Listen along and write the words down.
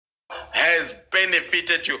has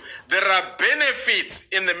benefited you. There are benefits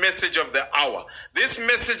in the message of the hour. This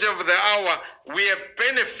message of the hour, we have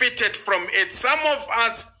benefited from it. Some of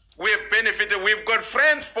us, we have benefited. We've got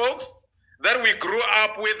friends, folks, that we grew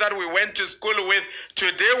up with, that we went to school with.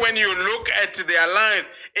 Today, when you look at their lives,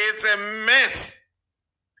 it's a mess.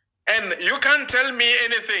 And you can't tell me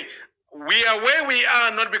anything. We are where we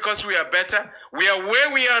are not because we are better. We are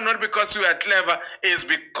where we are not because we are clever. It's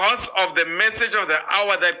because of the message of the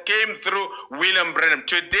hour that came through William Branham.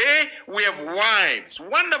 Today, we have wives,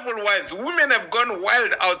 wonderful wives. Women have gone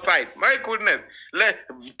wild outside. My goodness.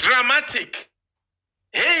 Dramatic.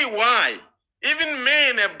 Hey, why? Even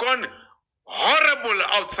men have gone horrible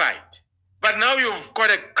outside. But now you've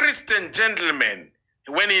got a Christian gentleman.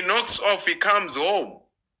 When he knocks off, he comes home.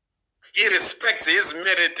 He respects his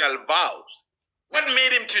marital vows. What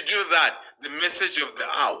made him to do that? The message of the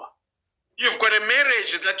hour. You've got a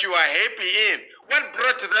marriage that you are happy in. What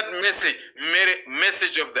brought that message?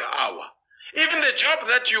 Message of the hour. Even the job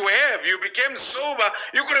that you have, you became sober.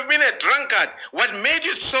 You could have been a drunkard. What made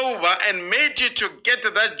you sober and made you to get to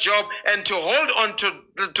that job and to hold on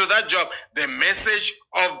to that job? The message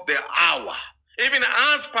of the hour. Even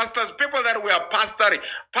us pastors, people that we are pastoring,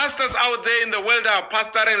 pastors out there in the world are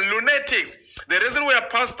pastoring lunatics. The reason we are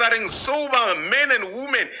pastoring sober men and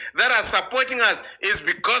women that are supporting us is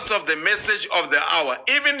because of the message of the hour.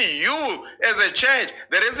 Even you as a church,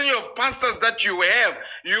 the reason you have pastors that you have,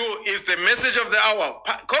 is the message of the hour.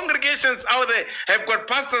 Congregations out there have got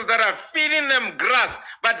pastors that are feeding them grass.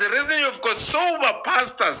 But the reason you've got sober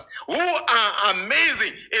pastors who are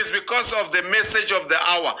amazing is because of the message of the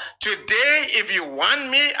hour. Today, if you want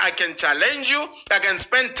me, I can challenge you. I can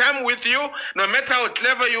spend time with you. No matter how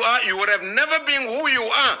clever you are, you would have never been who you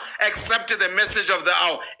are except the message of the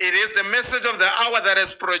hour. It is the message of the hour that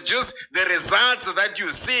has produced the results that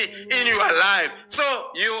you see in your life.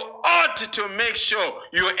 So you ought to make sure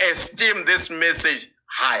you esteem this message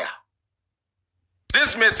higher.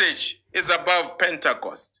 This message is above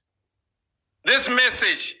Pentecost. This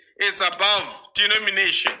message is above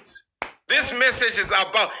denominations. This message is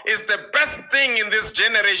the best thing in this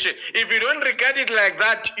generation. If you don't regard it like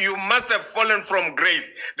that, you must have fallen from grace.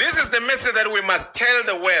 This is the message that we must tell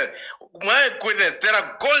the world. My goodness, there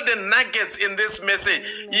are golden nuggets in this message.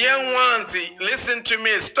 Young ones, listen to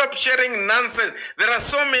me. Stop sharing nonsense. There are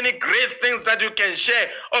so many great things that you can share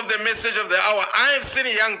of the message of the hour. I've seen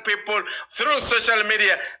young people through social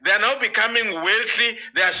media. They are now becoming wealthy.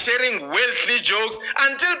 They are sharing wealthy jokes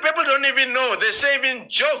until people don't even know. They're sharing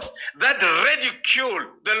jokes that ridicule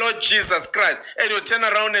the Lord Jesus Christ. And you turn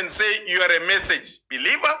around and say you are a message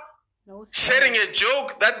believer? No, sharing a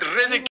joke that ridicules